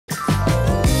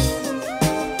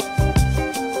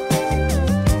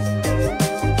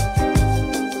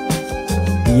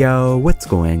Yo, what's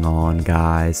going on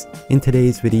guys? In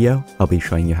today's video, I'll be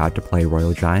showing you how to play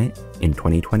Royal Giant in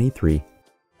 2023.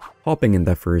 Hopping in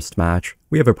the first match,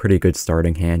 we have a pretty good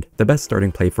starting hand. The best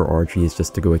starting play for RG is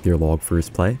just to go with your log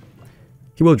first play.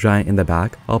 He will Giant in the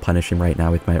back. I'll punish him right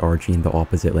now with my RG in the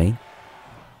opposite lane.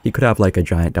 He could have like a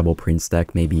Giant double Prince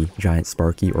deck, maybe Giant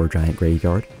Sparky or Giant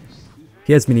Graveyard.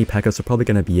 He has mini P.E.K.K.A, so probably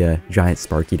gonna be a Giant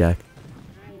Sparky deck.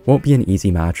 Won't be an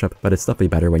easy matchup, but it's definitely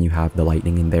better when you have the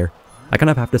lightning in there. I kind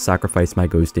of have to sacrifice my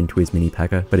ghost into his mini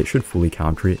P.E.K.K.A, but it should fully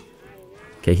counter it.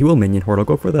 Okay, he will minion horde. I'll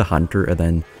go for the hunter and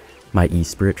then my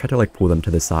E-Spirit, try to like pull them to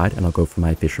the side, and I'll go for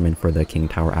my fisherman for the king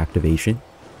tower activation.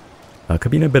 Could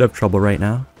be in a bit of trouble right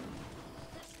now.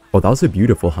 Oh, that was a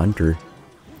beautiful hunter.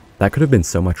 That could have been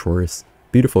so much worse.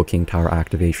 Beautiful king tower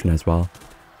activation as well.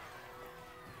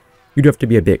 You do have to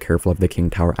be a bit careful of the king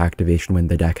tower activation when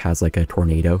the deck has like a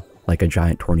tornado, like a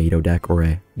giant tornado deck or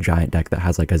a giant deck that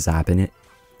has like a zap in it.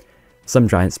 Some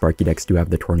giant Sparky decks do have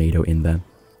the tornado in them.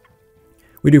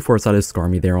 We do force out his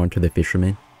Skarmy there onto the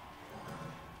fisherman.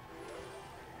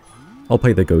 I'll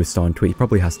play the ghost onto it. He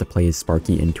probably has to play his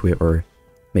Sparky into it, or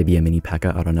maybe a mini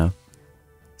P.E.K.K.A, I don't know.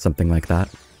 Something like that.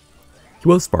 He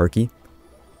will Sparky.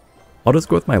 I'll just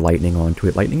go with my lightning onto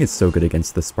it. Lightning is so good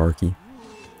against the Sparky.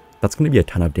 That's going to be a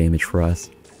ton of damage for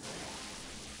us.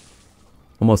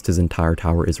 Almost his entire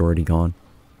tower is already gone.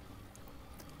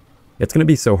 It's going to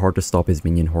be so hard to stop his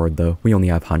minion horde though. We only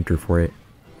have Hunter for it.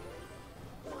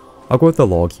 I'll go with the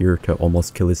log here to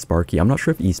almost kill his Sparky. I'm not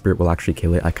sure if E-Spirit will actually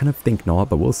kill it. I kind of think not,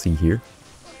 but we'll see here.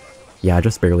 Yeah, it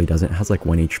just barely doesn't. It has like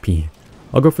 1 HP.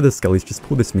 I'll go for the Skellies. Just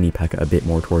pull this mini P.E.K.K.A a bit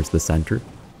more towards the center.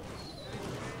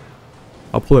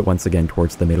 I'll pull it once again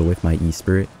towards the middle with my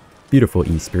E-Spirit.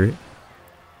 Beautiful E-Spirit.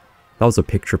 That was a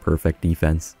picture-perfect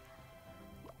defense.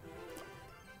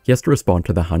 He has to respond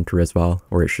to the Hunter as well,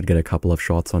 or it should get a couple of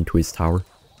shots onto his tower.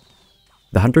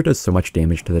 The Hunter does so much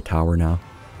damage to the tower now.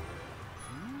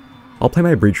 I'll play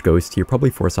my Bridge Ghost here, probably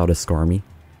force out a Skarmy.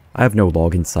 I have no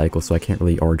log in cycle, so I can't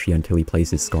really RG until he plays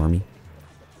his Skarmy.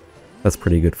 That's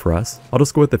pretty good for us. I'll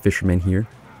just go with the Fisherman here.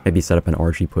 Maybe set up an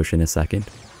RG push in a second.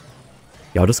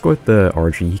 Yeah, I'll just go with the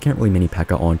RG. He can't really mini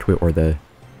P.E.K.K.A onto it, or the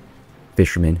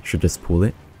Fisherman should just pull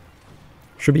it.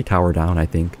 Should be tower down, I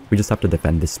think. We just have to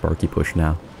defend this Sparky push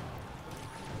now.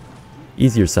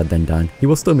 Easier said than done. He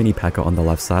will still mini P.E.K.K.A on the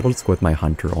left side. I'll just go with my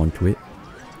Hunter onto it.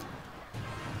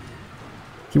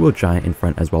 He will Giant in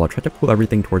front as well. I'll try to pull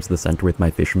everything towards the center with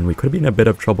my Fisherman. We could be in a bit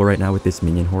of trouble right now with this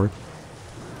minion horde.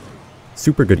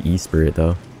 Super good E-Spirit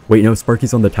though. Wait, no,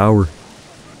 Sparky's on the tower.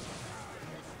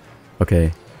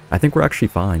 Okay, I think we're actually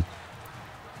fine.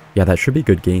 Yeah, that should be a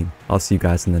good game. I'll see you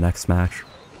guys in the next match.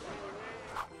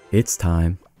 It's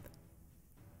time.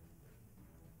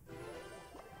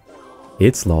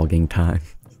 It's logging time.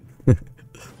 Okay,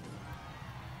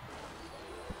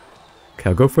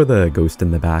 I'll go for the ghost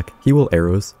in the back. He will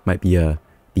arrows. Might be a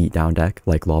beatdown deck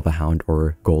like Lava Hound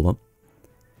or Golem.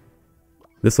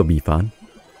 This will be fun.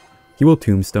 He will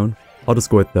tombstone. I'll just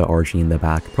go with the RG in the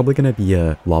back. Probably gonna be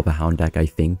a Lava Hound deck, I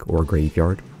think, or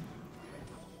Graveyard.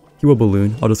 He will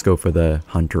balloon. I'll just go for the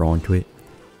Hunter onto it.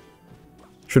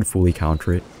 Should fully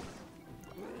counter it.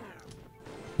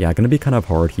 Yeah, gonna be kind of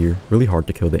hard here. Really hard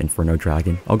to kill the Inferno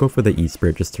Dragon. I'll go for the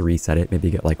E-Spirit just to reset it.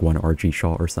 Maybe get like 1 RG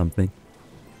shot or something.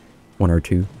 1 or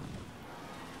 2.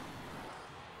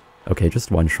 Okay,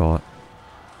 just 1 shot.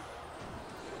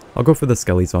 I'll go for the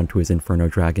Skellies onto his Inferno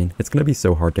Dragon. It's gonna be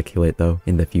so hard to kill it though,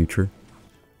 in the future.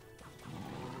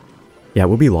 Yeah, it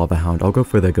will be Lava Hound. I'll go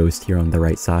for the Ghost here on the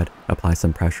right side. Apply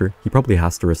some pressure. He probably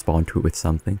has to respond to it with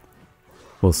something.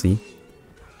 We'll see.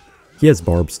 He has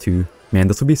Barbs too. Man,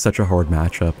 this would be such a hard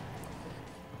matchup.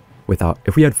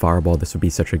 If we had Fireball, this would be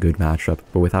such a good matchup.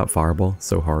 But without Fireball,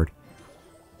 so hard.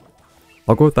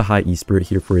 I'll go with the high E-Spirit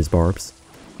here for his Barbs.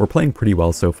 We're playing pretty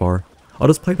well so far. I'll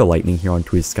just play the Lightning here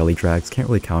onto his Skelly Drags. Can't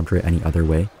really counter it any other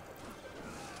way.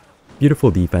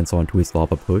 Beautiful defense onto his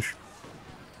Lava Push.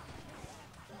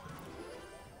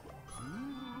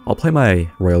 I'll play my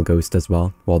Royal Ghost as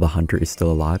well, while the Hunter is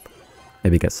still alive.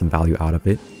 Maybe get some value out of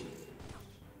it.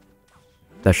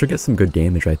 That should get some good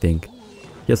damage, I think.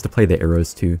 He has to play the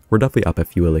arrows too. We're definitely up a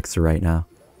few elixir right now.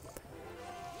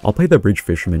 I'll play the Bridge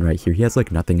Fisherman right here. He has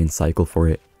like nothing in cycle for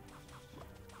it.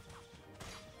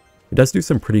 It does do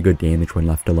some pretty good damage when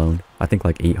left alone. I think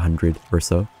like 800 or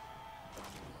so.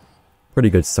 Pretty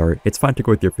good start. It's fine to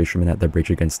go with your Fisherman at the bridge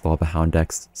against Lava Hound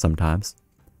decks sometimes,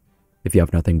 if you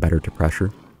have nothing better to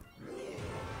pressure.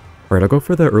 Alright, I'll go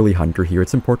for the early Hunter here.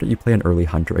 It's important you play an early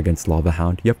Hunter against Lava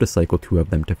Hound. You have to cycle 2 of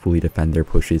them to fully defend their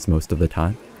pushes most of the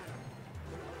time.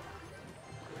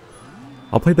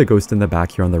 I'll play the Ghost in the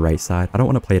back here on the right side. I don't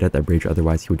want to play it at that bridge,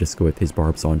 otherwise he would just go with his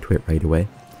Barbs onto it right away.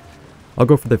 I'll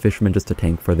go for the fisherman just to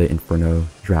tank for the Inferno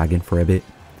Dragon for a bit.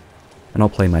 And I'll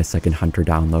play my second hunter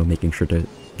down low, making sure to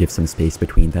give some space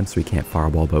between them so we can't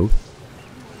fireball both.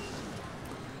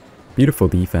 Beautiful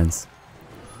defense.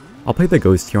 I'll play the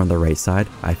ghost here on the right side.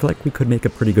 I feel like we could make a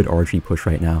pretty good RG push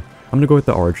right now. I'm gonna go with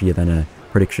the RG and then a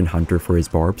prediction hunter for his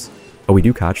barbs. Oh, we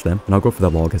do catch them, and I'll go for the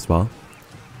log as well.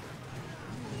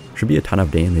 Should be a ton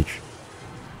of damage.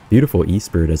 Beautiful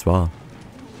E-Spirit as well.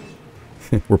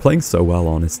 We're playing so well,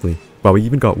 honestly. Wow, we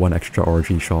even got one extra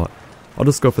RG shot. I'll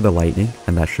just go for the lightning,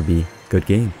 and that should be a good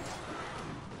game.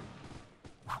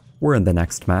 We're in the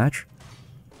next match.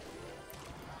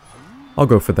 I'll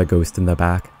go for the ghost in the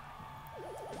back.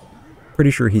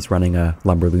 Pretty sure he's running a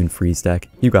Lumberloon freeze deck.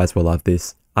 You guys will love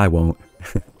this. I won't.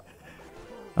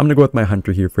 I'm gonna go with my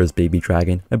hunter here for his baby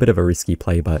dragon. A bit of a risky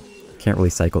play, but can't really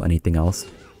cycle anything else.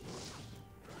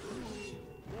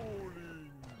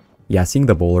 Yeah, seeing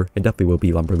the bowler, it definitely will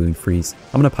be Lumberloon freeze.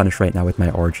 I'm gonna punish right now with my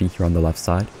RG here on the left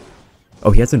side.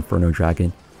 Oh, he has Inferno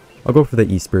Dragon. I'll go for the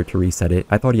E-Spirit to reset it.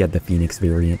 I thought he had the Phoenix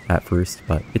variant at first,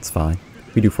 but it's fine.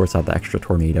 We do force out the extra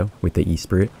Tornado with the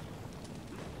E-Spirit.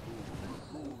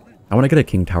 I want to get a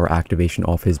King Tower activation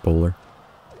off his bowler.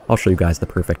 I'll show you guys the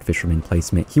perfect fisherman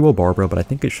placement. He will Barbara, but I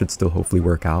think it should still hopefully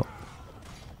work out.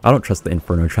 I don't trust the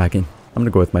Inferno Dragon. I'm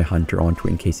gonna go with my hunter onto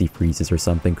it in case he freezes or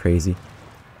something crazy.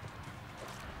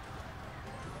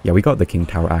 Yeah, we got the King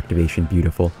Tower activation.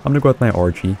 Beautiful. I'm gonna go with my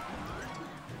RG.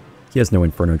 He has no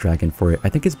Inferno Dragon for it. I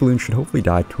think his balloon should hopefully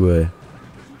die to a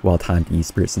well-timed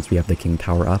E-Spirit since we have the King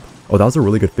Tower up. Oh, that was a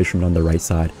really good fisherman on the right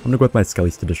side. I'm gonna go with my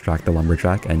Skellies to distract the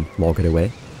Lumberjack and log it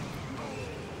away.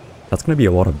 That's gonna be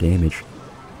a lot of damage.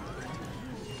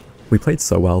 We played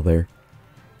so well there.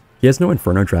 He has no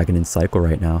Inferno Dragon in cycle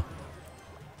right now.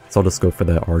 So I'll just go for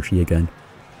the RG again.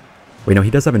 Wait, no,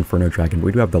 he does have Inferno Dragon, but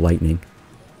we do have the Lightning.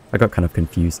 I got kind of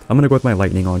confused. I'm gonna go with my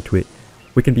Lightning onto it.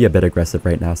 We can be a bit aggressive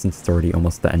right now since it's already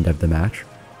almost the end of the match.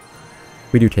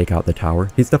 We do take out the tower.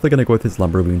 He's definitely gonna go with his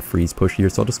Lumberloon freeze push here,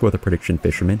 so I'll just go with a prediction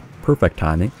fisherman. Perfect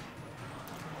timing.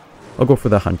 I'll go for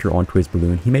the hunter onto his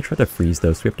balloon. He may try to freeze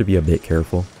though, so we have to be a bit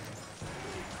careful.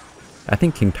 I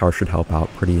think King Tower should help out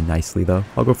pretty nicely though.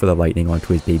 I'll go for the lightning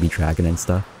onto his baby dragon and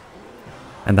stuff.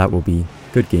 And that will be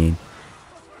good game.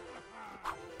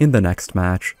 In the next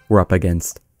match, we're up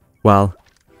against, well,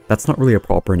 that's not really a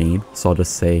proper name, so I'll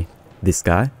just say this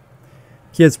guy.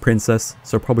 He has Princess,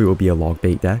 so probably will be a log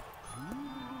bait deck.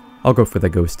 I'll go for the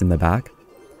ghost in the back.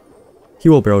 He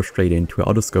will barrel straight into it.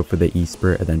 I'll just go for the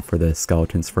E-Spirit and then for the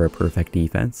skeletons for a perfect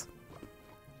defense.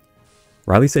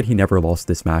 Riley said he never lost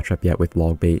this matchup yet with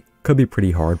log bait. Could be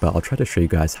pretty hard, but I'll try to show you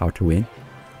guys how to win.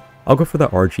 I'll go for the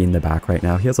RG in the back right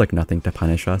now. He has like nothing to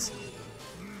punish us.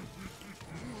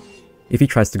 If he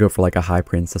tries to go for like a high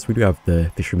princess, we do have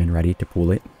the fisherman ready to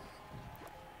pull it.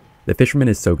 The fisherman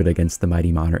is so good against the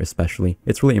mighty miner especially.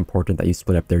 It's really important that you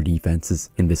split up their defenses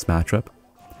in this matchup.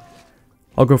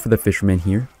 I'll go for the fisherman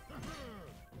here.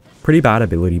 Pretty bad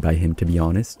ability by him, to be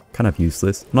honest. Kind of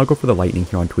useless. And I'll go for the lightning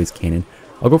here onto his cannon.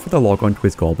 I'll go for the log onto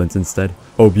his goblins instead.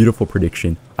 Oh, beautiful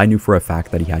prediction. I knew for a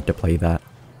fact that he had to play that.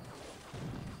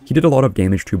 He did a lot of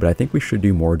damage too, but I think we should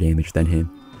do more damage than him.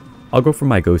 I'll go for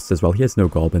my ghost as well. He has no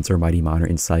goblins or mighty miner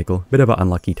in cycle. Bit of an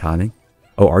unlucky timing.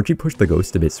 Oh, RG pushed the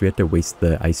ghost a bit, so we had to waste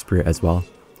the ice spirit as well.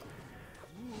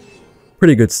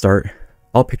 Pretty good start.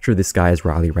 I'll picture this guy as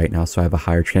Riley right now, so I have a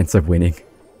higher chance of winning.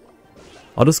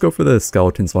 I'll just go for the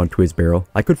skeletons onto his barrel.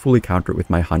 I could fully counter it with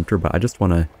my hunter, but I just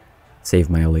want to save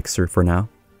my elixir for now.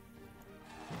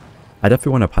 I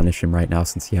definitely want to punish him right now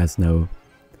since he has no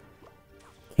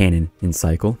cannon in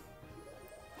cycle.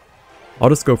 I'll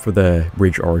just go for the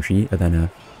bridge RG and then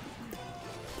a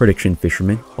prediction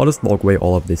fisherman. I'll just log away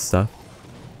all of this stuff.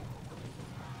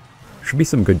 Should be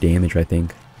some good damage, I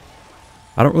think.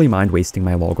 I don't really mind wasting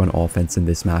my log on offense in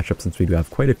this matchup since we do have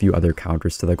quite a few other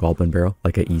counters to the goblin barrel,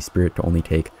 like an E-Spirit to only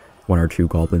take 1 or 2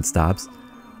 goblin stabs.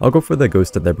 I'll go for the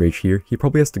ghost at the bridge here. He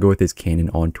probably has to go with his cannon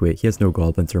onto it. He has no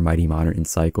goblins or mighty miner in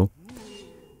cycle.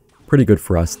 Pretty good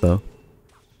for us though.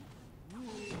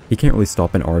 He can't really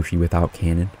stop an RG without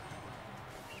cannon.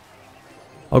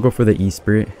 I'll go for the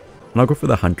E-Spirit, and I'll go for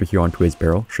the hunter here onto his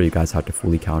barrel, show you guys how to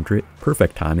fully counter it.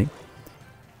 Perfect timing.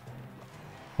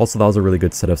 Also, that was a really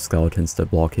good set of skeletons to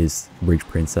block his bridge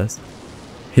princess.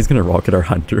 He's gonna rocket our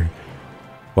hunter.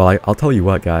 Well, I'll tell you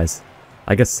what, guys.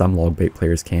 I guess some log bait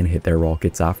players can hit their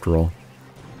rockets after all.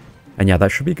 And yeah,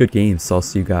 that should be a good game, so I'll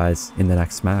see you guys in the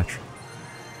next match.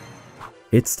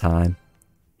 It's time.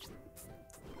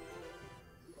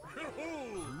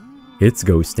 It's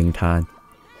ghosting time.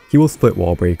 He will split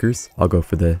wall breakers. I'll go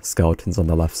for the skeletons on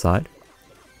the left side.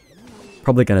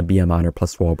 Probably gonna be a miner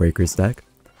plus wall breakers deck.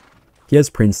 He has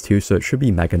Prince too, so it should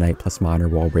be Mega Knight plus minor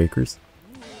wall breakers.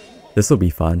 This will be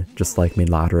fun, just like mid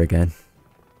ladder again.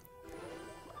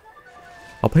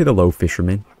 I'll play the low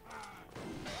fisherman.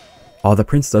 Oh, the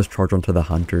Prince does charge onto the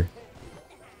hunter.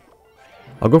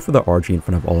 I'll go for the RG in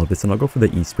front of all of this, and I'll go for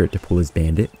the E-Spirit to pull his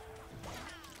bandit.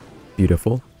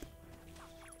 Beautiful.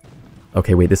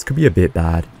 Okay, wait, this could be a bit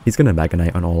bad. He's gonna Mega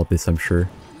Knight on all of this, I'm sure.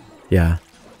 Yeah.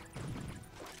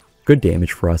 Good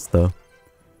damage for us, though.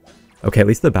 Okay, at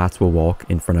least the bats will walk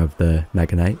in front of the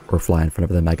Mega Knight, or fly in front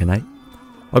of the Mega Knight.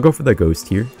 I'll go for the ghost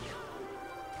here.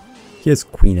 He has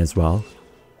queen as well.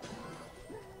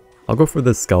 I'll go for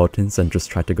the skeletons and just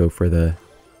try to go for the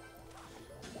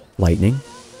lightning.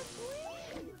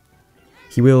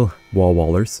 He will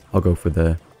wallers. I'll go for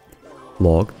the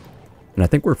log. And I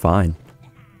think we're fine.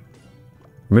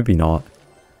 Or maybe not.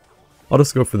 I'll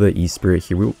just go for the E-Spirit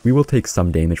here. We will take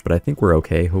some damage, but I think we're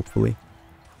okay, hopefully.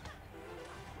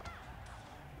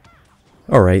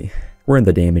 Alright, we're in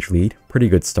the damage lead. Pretty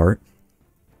good start.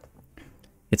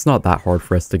 It's not that hard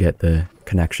for us to get the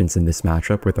connections in this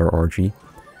matchup with our RG.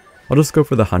 I'll just go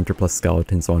for the hunter plus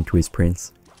skeletons onto his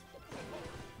prince.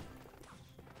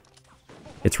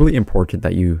 It's really important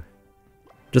that you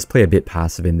just play a bit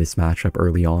passive in this matchup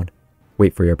early on.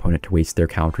 Wait for your opponent to waste their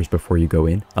counters before you go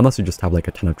in, unless you just have like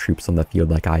a ton of troops on the field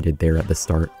like I did there at the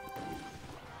start.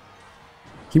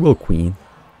 He will queen.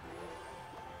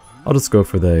 I'll just go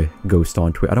for the ghost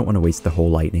onto it. I don't want to waste the whole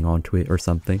lightning onto it or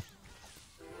something.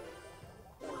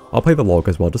 I'll play the log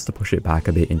as well just to push it back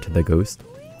a bit into the ghost.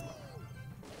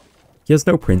 He has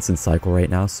no prince in cycle right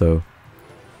now, so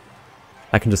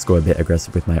I can just go a bit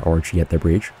aggressive with my RG at the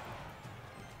bridge.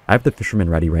 I have the fisherman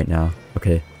ready right now.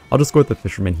 Okay, I'll just go with the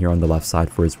fisherman here on the left side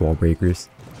for his wall breakers.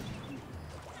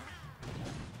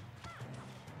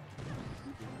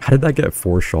 How did that get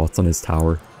 4 shots on his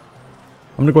tower?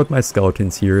 I'm gonna go with my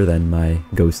skeletons here, then my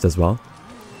ghost as well.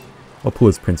 I'll pull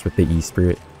his prince with the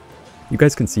E-Spirit. You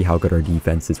guys can see how good our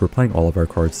defense is. We're playing all of our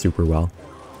cards super well.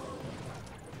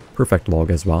 Perfect log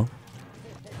as well.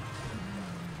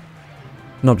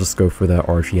 And I'll just go for the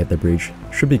RG at the bridge.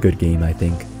 Should be a good game, I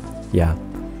think. Yeah.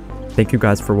 Thank you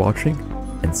guys for watching,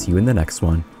 and see you in the next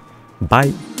one.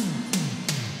 Bye!